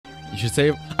You should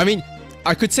save. I mean,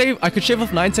 I could shave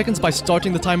off 9 seconds by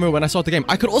starting the timer when I start the game.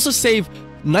 I could also save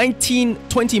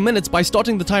 20 minutes by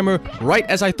starting the timer right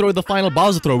as I throw the final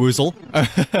Bowser throw, Woozle.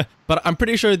 But I'm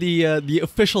pretty sure the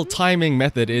official timing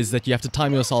method is that you have to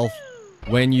time yourself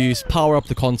when you power up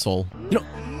the console. You know,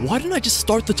 why didn't I just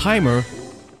start the timer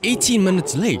 18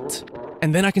 minutes late?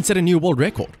 And then I can set a new world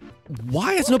record.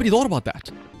 Why has nobody thought about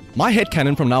that? My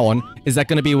headcanon from now on is that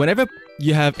going to be whenever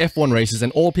you have F1 races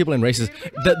and all people in races,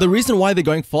 the reason why they're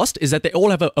going fast is that they all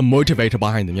have a motivator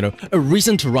behind them, you know, a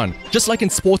reason to run. Just like in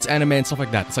sports anime and stuff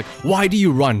like that. It's like, why do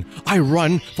you run? I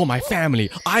run for my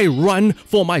family. I run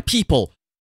for my people.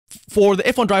 For the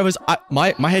F1 drivers,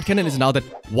 my headcanon is now that,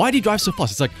 why do you drive so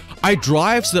fast? It's like, I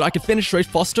drive so that I can finish race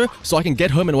faster so I can get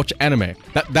home and watch anime.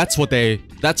 That's what the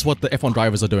F1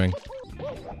 drivers are doing.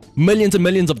 Millions and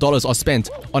millions of dollars are spent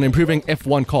on improving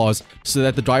F1 cars so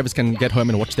that the drivers can get home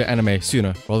and watch their anime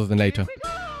sooner rather than later.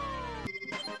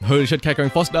 Holy shit, Cat going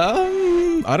fast.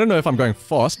 I don't know if I'm going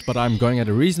fast, but I'm going at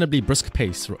a reasonably brisk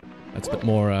pace. That's a bit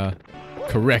more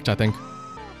correct, I think.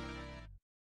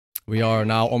 We are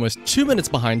now almost 2 minutes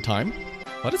behind time,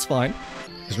 but it's fine.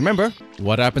 Because remember,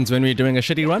 what happens when we're doing a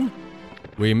shitty run?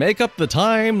 We make up the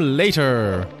time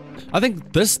later. I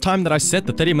think this time that I set,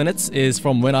 the 30 minutes, is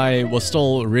from when I was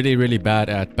still really, really bad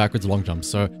at backwards long jumps.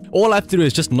 So all I have to do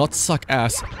is just not suck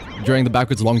ass during the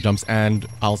backwards long jumps and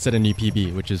I'll set a new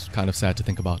PB, which is kind of sad to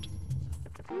think about.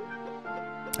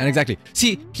 And exactly.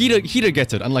 See, Heater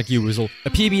gets it, unlike you, Woozle. A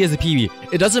PB is a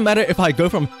PB. It doesn't matter if I go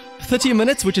from 30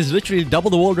 minutes, which is literally double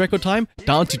the world record time,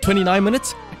 down to 29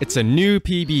 minutes. It's a new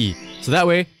PB. So that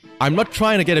way, I'm not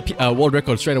trying to get a world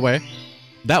record straight away.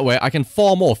 That way, I can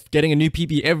farm off getting a new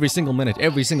PB every single minute,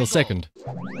 every single second.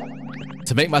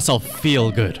 To make myself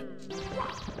feel good.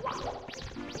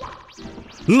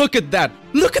 Look at that!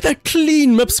 Look at that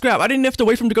clean MIP scrap! I didn't have to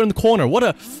wait for him to go in the corner. What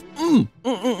a...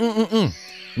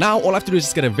 Now, all I have to do is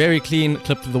just get a very clean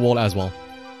clip through the wall as well.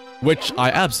 Which I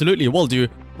absolutely will do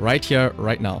right here,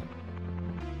 right now.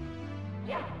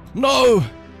 No!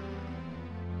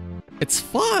 It's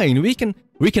fine. We can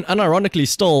unironically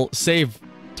still save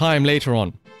time later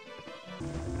on.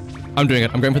 I'm doing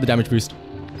it. I'm going for the damage boost.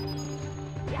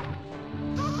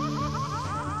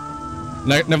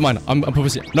 No, never mind. I'm a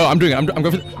pussy. No, I'm doing it. I'm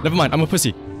going for the, never mind. I'm a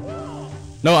pussy.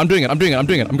 No, I'm doing it. I'm doing it. I'm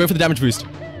doing it. I'm going for the damage boost.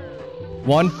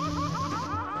 1,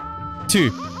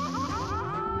 2.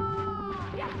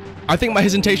 I think my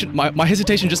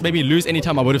hesitation just made me lose any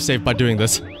time I would have saved by doing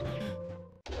this.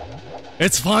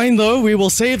 It's fine though. We will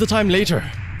save the time later.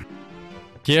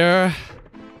 Here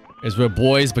is where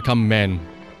boys become men.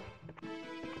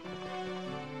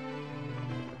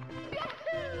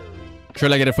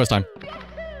 Should I get it first time?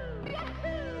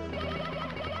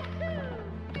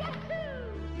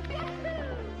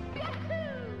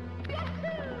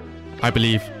 I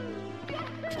believe.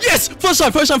 Yes! First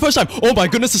time, first time, first time! Oh my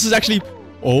goodness, this is actually...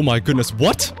 Oh my goodness,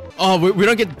 what? Oh, we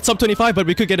don't get sub 25, but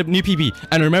we could get a new PB.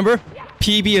 And remember,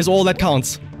 PB is all that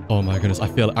counts. Oh my goodness,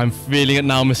 I'm feeling it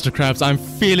now, Mr. Krabs. I'm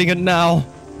feeling it now.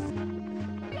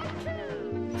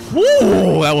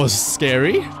 Whoa, that was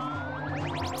scary.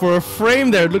 For a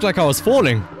frame there, it looked like I was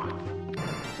falling.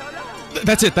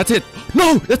 That's it, that's it.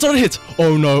 No, that's not a hit.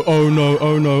 Oh no, oh no,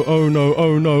 oh no, oh no,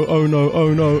 oh no, oh no,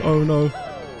 oh no, oh no.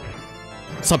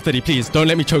 Sub 30, please, don't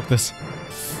let me choke this.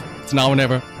 It's now or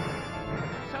never.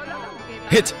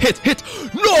 Hit, hit, hit.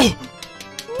 No!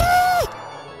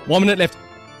 1 minute left.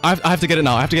 I have to get it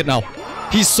now. I have to get it now.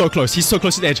 He's so close. He's so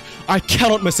close to the edge. I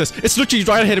cannot miss this. It's literally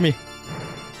right ahead of me.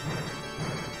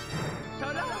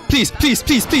 Please, please,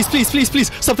 please, please, please, please,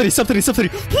 please. Sub 30, sub 30, sub 30.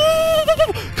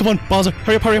 Come on, Bowser.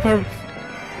 Hurry up, hurry up, hurry up.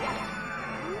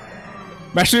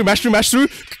 Mash through, mash through, mash through.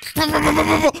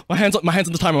 My hands on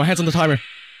the timer. My hands on the timer.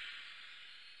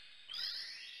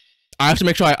 I have to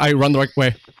make sure I run the right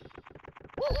way.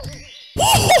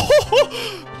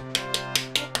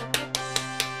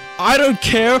 I don't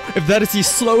care if that is the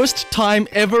slowest time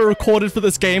ever recorded for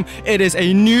this game. It is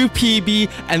a new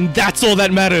PB, and that's all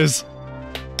that matters.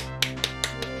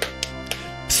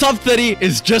 Sub 30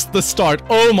 is just the start.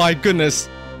 Oh my goodness.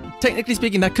 Technically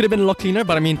speaking, that could have been a lot cleaner,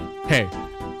 but I mean, hey,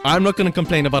 I'm not gonna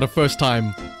complain about a first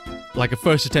time, like a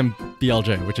first attempt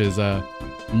BLJ, which is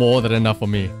more than enough for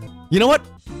me. You know what?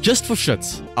 Just for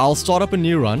shits, I'll start up a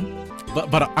new run.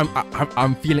 But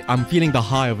I'm feeling the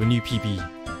high of a new PB.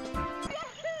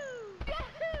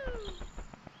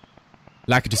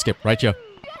 Lackey skip right here.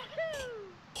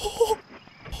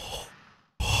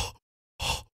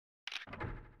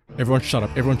 Everyone shut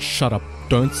up. Everyone shut up.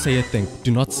 Don't say a thing.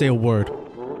 Do not say a word.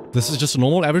 This is just a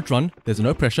normal average run. There's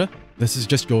no pressure. This is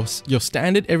just your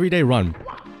standard everyday run.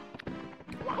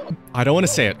 I don't want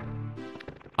to say it.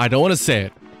 I don't want to say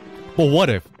it. But what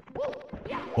if?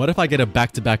 What if I get a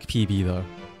back-to-back PB though?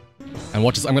 And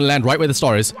watch this, I'm gonna land right where the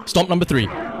star is. Stomp number 3.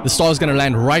 The star is gonna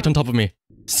land right on top of me.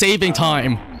 Saving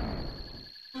time.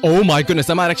 Oh my goodness,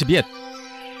 that might actually be it.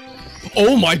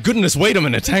 Oh my goodness, wait a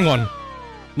minute, hang on.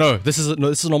 No, this is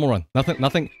a normal run.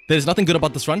 There's nothing good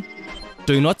about this run.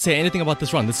 Do not say anything about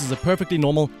this run. This is a perfectly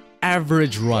normal,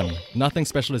 average run. Nothing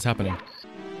special is happening.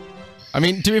 I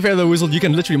mean, to be fair though, Woozle, you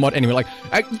can literally mod anywhere. Like,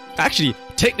 actually,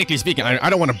 technically speaking, I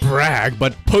don't want to brag,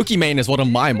 but Pokimane is one of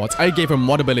my mods. I gave her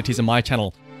mod abilities in my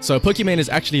channel. So Pokimane is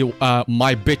actually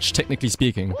my bitch, technically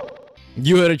speaking.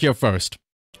 You heard it here first.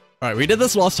 Alright, we did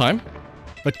this last time.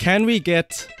 But can we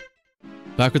get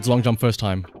backwards long jump first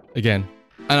time again?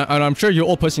 And I'm sure you're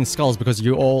all posting skulls because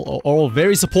you're all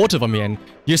very supportive of me, and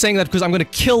you're saying that because I'm gonna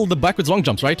kill the backwards long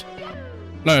jumps, right?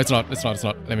 No, it's not.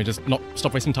 Let me just not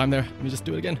stop wasting time there. Let me just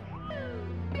do it again.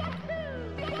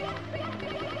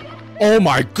 Oh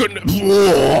my goodness!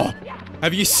 Whoa.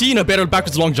 Have you seen a better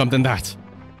backwards long jump than that?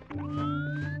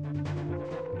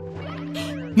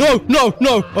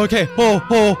 No! Okay.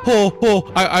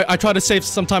 I tried to save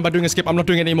some time by doing a skip. I'm not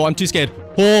doing it anymore. I'm too scared.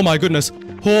 Oh my goodness.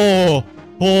 I'm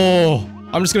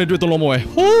just gonna do it the normal way.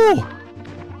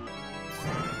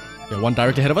 Okay, one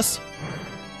directly ahead of us.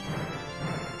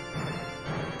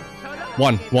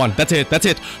 One. That's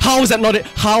it. How is that not it?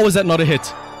 How is that not a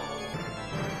hit?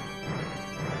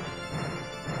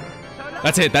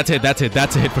 That's it. That's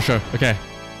a hit for sure. Okay.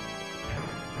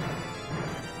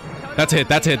 That's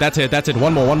it.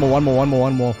 One more.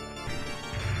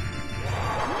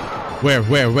 Where?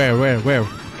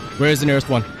 Where is the nearest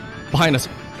one? Behind us.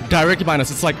 Directly behind us.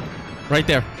 It's like right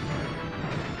there.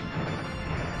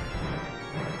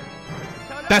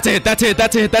 That's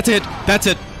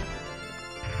it.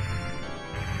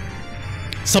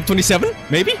 Sub 27?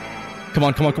 Maybe? Come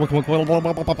on.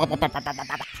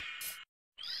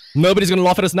 Nobody's gonna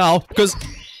laugh at us now, because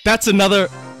that's another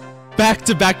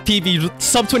back-to-back PB,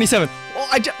 sub 27.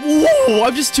 Oh,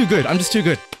 I'm just too good.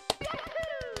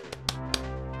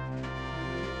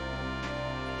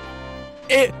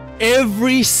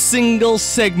 Every single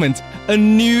segment, a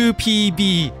new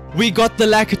PB. We got the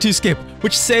Lakitu skip,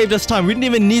 which saved us time. We didn't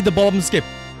even need the bomb skip.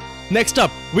 Next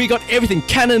up, we got everything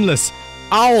cannonless.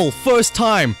 Owl, first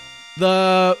time.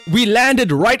 We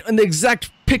landed right in the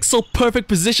exact pixel perfect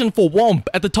position for Womp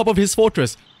at the top of his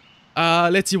fortress.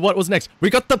 Let's see what was next. We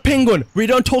got the penguin. We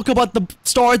don't talk about the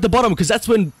star at the bottom because that's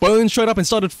when Bones showed up and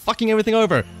started fucking everything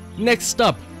over. Next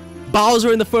up,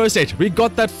 Bowser in the first stage. We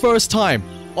got that first time.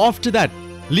 After that,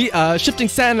 Shifting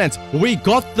Sandlands. We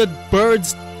got the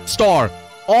bird's star.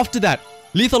 After that,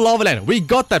 Lethal Lava Land. We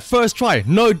got that first try.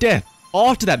 No death.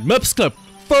 After that, Mips Clip.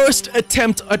 First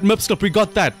attempt at Mips Clip. We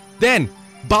got that. Then,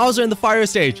 Bowser in the fire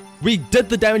stage. We did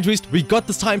the damage boost. We got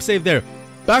this time save there.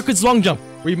 Backwards long jump.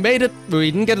 We made it.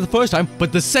 We didn't get it the first time,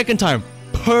 but the second time,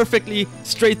 perfectly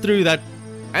straight through that.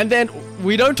 And then,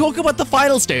 we don't talk about the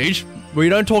final stage. We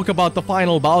don't talk about the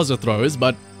final Bowser throws,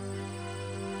 but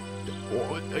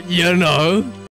you know.